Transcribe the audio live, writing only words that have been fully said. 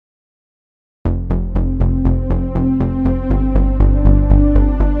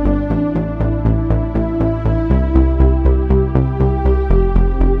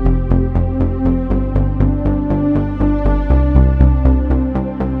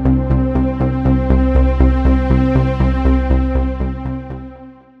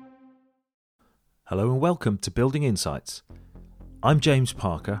Hello and welcome to Building Insights. I'm James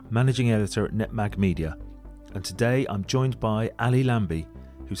Parker, Managing Editor at NetMag Media, and today I'm joined by Ali Lambie,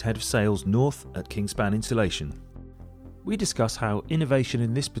 who's Head of Sales North at Kingspan Insulation. We discuss how innovation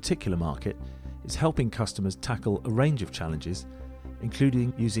in this particular market is helping customers tackle a range of challenges,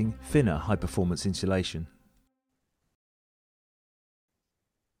 including using thinner high-performance insulation.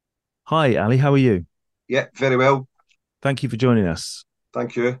 Hi Ali, how are you? Yeah, very well. Thank you for joining us.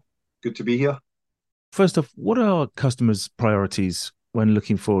 Thank you. Good to be here. First off, what are customers' priorities when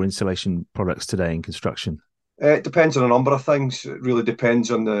looking for insulation products today in construction? It depends on a number of things. It really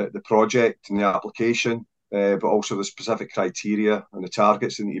depends on the project and the application, but also the specific criteria and the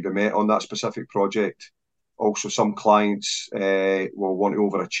targets that need to be met on that specific project. Also, some clients will want to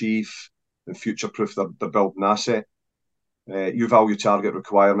overachieve and future-proof their building asset. U-value target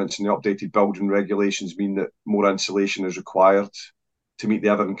requirements and the updated building regulations mean that more insulation is required to meet the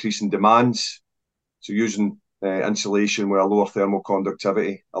ever-increasing demands. So using insulation with a lower thermal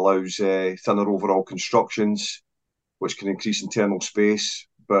conductivity allows thinner overall constructions, which can increase internal space,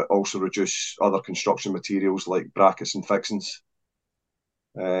 but also reduce other construction materials like brackets and fixings.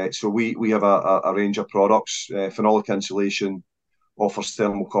 So we have a range of products. Phenolic insulation offers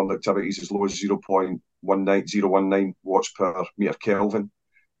thermal conductivities as low as 0.19 watts per metre Kelvin.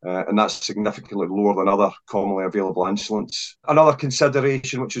 And that's significantly lower than other commonly available insulants. Another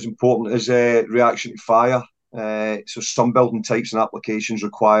consideration which is important is reaction to fire. So some building types and applications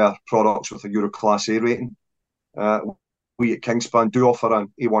require products with a Euro Class A rating. We at Kingspan do offer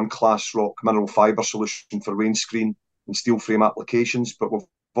an A1 class rock mineral fibre solution for rain screen and steel frame applications, but we've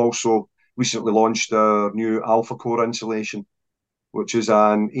also recently launched our new Alpha Core insulation, which is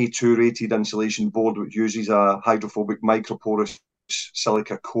an A2 rated insulation board which uses a hydrophobic microporous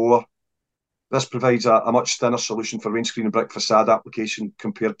silica core. This provides a much thinner solution for rain screen and brick facade application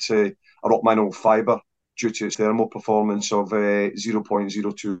compared to a rock mineral fibre due to its thermal performance of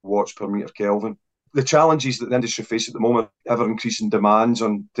 0.02 watts per metre Kelvin. The challenges that the industry faces at the moment, ever-increasing demands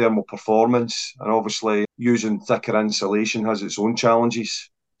on thermal performance, and obviously using thicker insulation has its own challenges.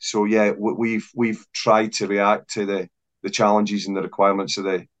 So yeah, we've tried to react to the challenges and the requirements of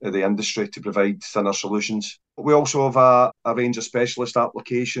the industry to provide thinner solutions. We also have a range of specialist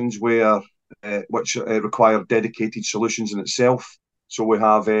applications which require dedicated solutions in itself. So we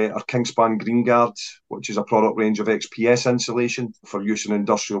have our Kingspan Green Guard, which is a product range of XPS insulation for use in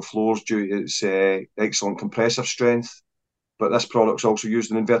industrial floors due to its excellent compressive strength. But this product's also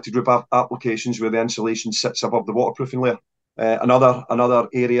used in inverted roof applications where the insulation sits above the waterproofing layer. Another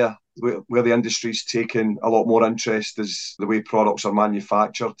area where the industry's taken a lot more interest is the way products are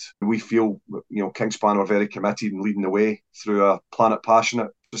manufactured. We feel, Kingspan are very committed and leading the way through a Planet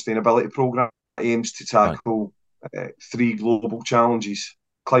Passionate sustainability programme that aims to tackle three global challenges: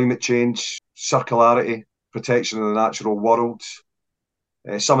 climate change, circularity, protection of the natural world.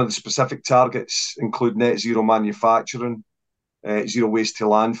 Some of the specific targets include net zero manufacturing, zero waste to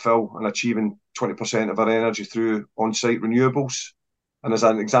landfill, and achieving 20% of our energy through on-site renewables. And as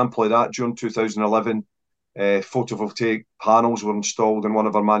an example of that, during 2011, photovoltaic panels were installed in one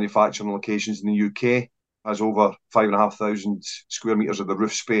of our manufacturing locations in the UK, has over 5,500 square metres of the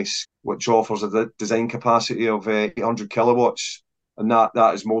roof space, which offers a design capacity of 800 kilowatts. And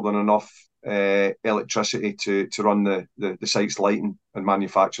that is more than enough electricity to run the site's lighting and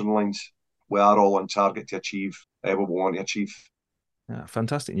manufacturing lines. We are all on target to achieve what we want to achieve. Yeah,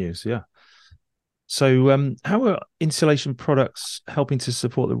 fantastic news, yeah. So how are insulation products helping to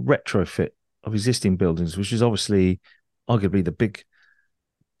support the retrofit of existing buildings, which is obviously arguably the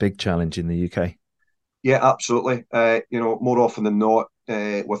big challenge in the UK? Yeah, absolutely. More often than not,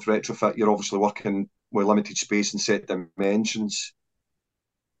 with retrofit, you're obviously working with limited space and set dimensions.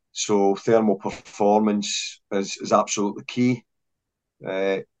 So thermal performance is absolutely key.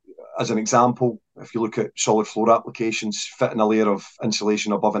 As an example, if you look at solid floor applications, fitting a layer of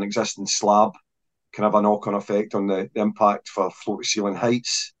insulation above an existing slab can have a knock-on effect on the impact for floor-to-ceiling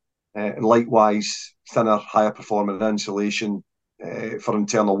heights. And likewise, thinner, higher-performing insulation for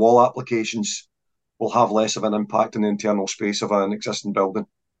internal wall applications will have less of an impact on the internal space of an existing building.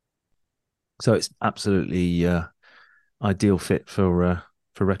 So it's absolutely ideal fit for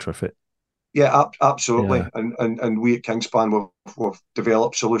retrofit. Yeah, absolutely. Yeah. And we at Kingspan we've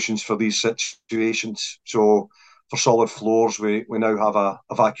developed solutions for these situations. So for solid floors, we now have a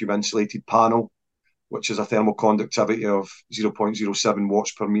vacuum insulated panel, which is a thermal conductivity of 0.07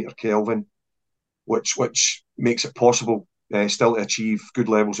 watts per metre Kelvin, which makes it possible still to achieve good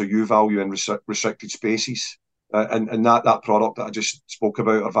levels of U-value in restricted spaces. And that product that I just spoke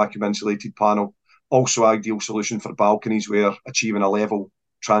about, our vacuum insulated panel, also ideal solution for balconies where achieving a level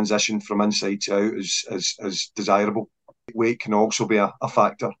transition from inside to out is desirable. Weight can also be a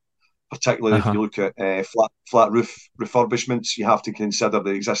factor, particularly if you look at flat roof refurbishments. You have to consider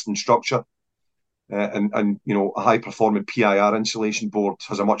the existing structure. And you know, a high-performing PIR insulation board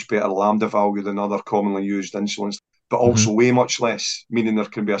has a much better lambda value than other commonly used insulants, but also weigh much less, meaning there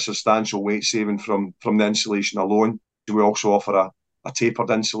can be a substantial weight saving from the insulation alone. We also offer a tapered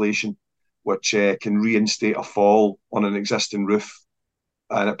insulation, which can reinstate a fall on an existing roof,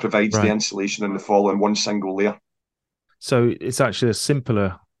 and it provides the insulation in the fall in one single layer. So it's actually a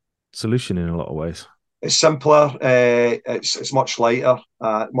simpler solution in a lot of ways. It's simpler, it's much lighter,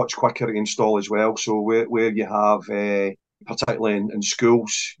 much quicker to install as well. So where you have, particularly in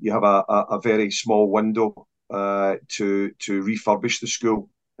schools, you have a very small window to refurbish the school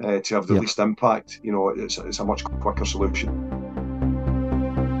to have the least impact. You know, it's a much quicker solution.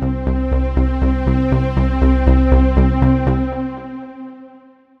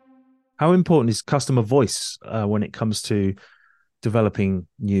 How important is customer voice when it comes to developing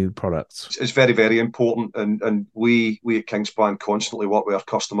new products? It's very, very important, and we at Kingspan constantly work with our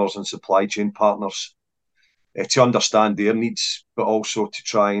customers and supply chain partners to understand their needs, but also to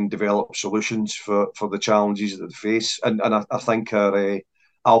try and develop solutions for the challenges that they face. And I think our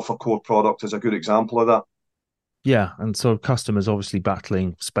Alpha Core product is a good example of that. Yeah, and so customers obviously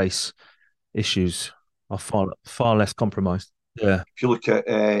battling space issues are far less compromised. Yeah. If you look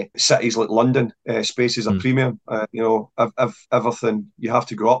at cities like London, space is a premium. You know, everything, you have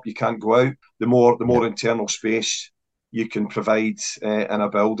to go up, you can't go out. The more internal space you can provide in a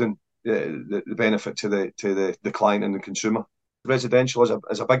building, the benefit to the client and the consumer. Residential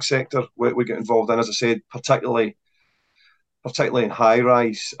is a big sector we get involved in, as I said, particularly in high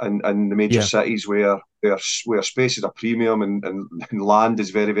rise and the major cities where space is a premium and land is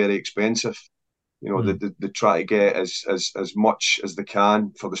very, very expensive. You know, they try to get as much as they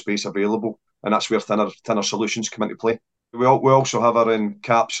can for the space available, and that's where thinner solutions come into play. We also have our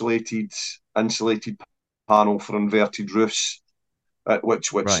encapsulated insulated panel for inverted roofs,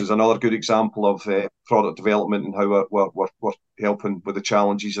 which is another good example of product development and how we're helping with the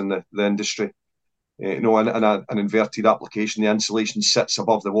challenges in the industry. You know, in an inverted application, the insulation sits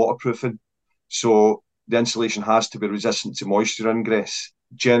above the waterproofing, so the insulation has to be resistant to moisture ingress.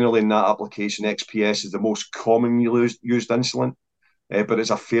 Generally, in that application, XPS is the most commonly used insulant, but it's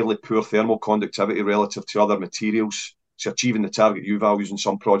a fairly poor thermal conductivity relative to other materials. So achieving the target U values in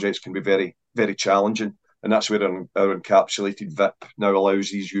some projects can be very, very challenging. And that's where our encapsulated VIP now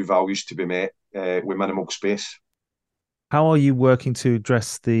allows these U values to be met with minimal space. How are you working to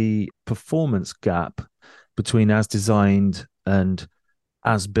address the performance gap between as designed and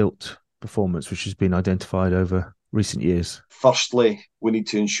as built performance, which has been identified over recent years? Firstly, we need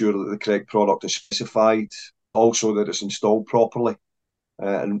to ensure that the correct product is specified, also that it's installed properly.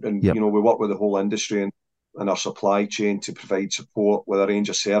 You know, we work with the whole industry and our supply chain to provide support with a range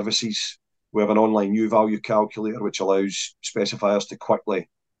of services. We have an online U value calculator which allows specifiers to quickly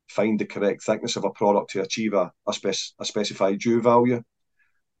find the correct thickness of a product to achieve a specified U value.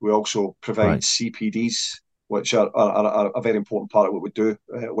 We also provide CPDs, which are a very important part of what we do,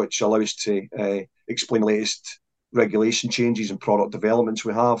 which allow us to explain the latest regulation changes and product developments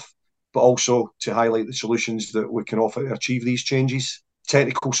we have, but also to highlight the solutions that we can offer to achieve these changes.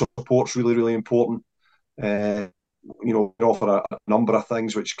 Technical support's really, really important. You know, we offer a number of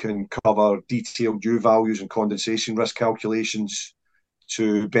things which can cover detailed U values and condensation risk calculations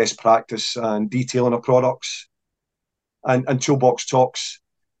to best practice and detailing of products. And Toolbox Talks,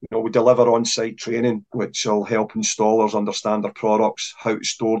 you know, we deliver on-site training which will help installers understand their products, how to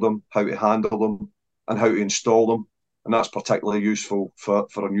store them, how to handle them, and how to install them. And that's particularly useful for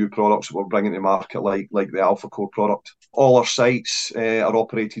our new products that we're bringing to market, like the Alpha Core product. All our sites are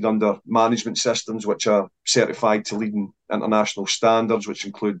operated under management systems which are certified to leading international standards, which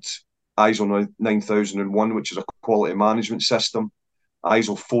includes ISO 9001, which is a quality management system,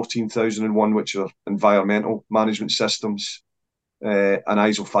 ISO 14001, which are environmental management systems, and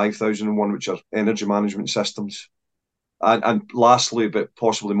ISO 5001, which are energy management systems. And lastly, but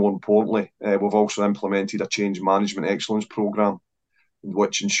possibly more importantly, we've also implemented a change management excellence program,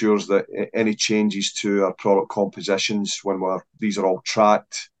 which ensures that any changes to our product compositions, these are all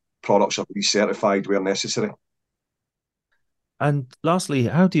tracked, products are recertified where necessary. And lastly,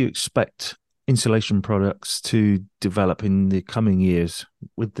 how do you expect insulation products to develop in the coming years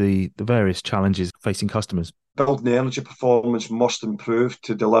with the various challenges facing customers? Building energy performance must improve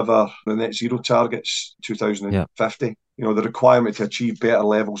to deliver the net zero targets 2050. You know, the requirement to achieve better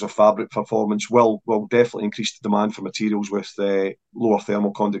levels of fabric performance will definitely increase the demand for materials with lower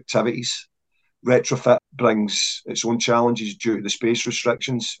thermal conductivities. Retrofit brings its own challenges due to the space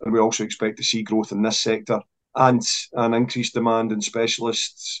restrictions, and we also expect to see growth in this sector and an increased demand in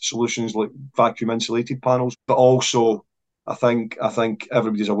specialist solutions like vacuum insulated panels. But also, I think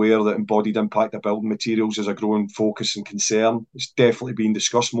everybody's aware that embodied impact of building materials is a growing focus and concern. It's definitely being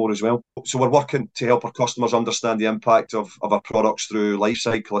discussed more as well. So we're working to help our customers understand the impact of our products through life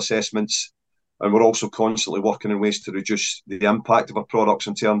cycle assessments, and we're also constantly working on ways to reduce the impact of our products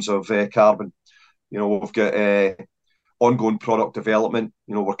in terms of carbon. We've got ongoing product development.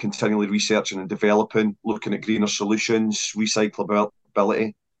 We're continually researching and developing, looking at greener solutions,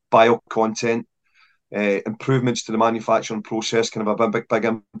 recyclability, bio content, improvements to the manufacturing process can have a big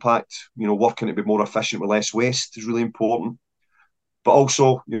impact. Working to be more efficient with less waste is really important. But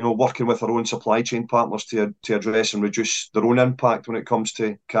also, working with our own supply chain partners to address and reduce their own impact when it comes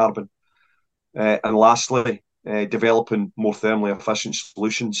to carbon. And lastly, developing more thermally efficient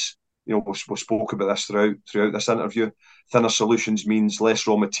solutions. We've spoken about this throughout this interview. Thinner solutions means less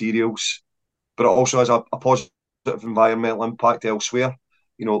raw materials, but it also has a positive environmental impact elsewhere.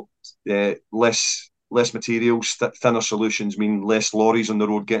 Less materials. Thinner solutions mean less lorries on the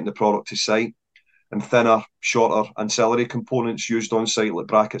road getting the product to site, and thinner, shorter ancillary components used on site like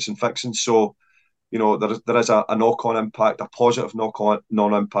brackets and fixings. So, there is a knock-on impact, a positive knock-on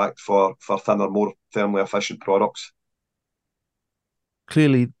impact for thinner, more thermally efficient products.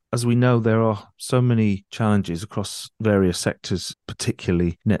 Clearly, as we know, there are so many challenges across various sectors,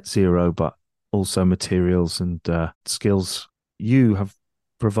 particularly net zero, but also materials and skills. You have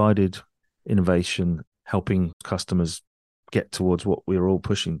provided innovation, helping customers get towards what we're all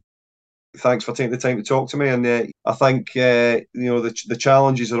pushing. Thanks for taking the time to talk to me. And I think the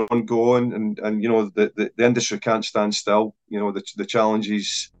challenges are ongoing, and the industry can't stand still. The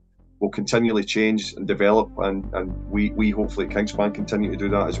challenges will continually change and develop, and we hopefully at Kingspan continue to do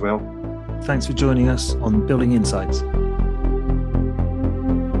that as well. Thanks for joining us on Building Insights.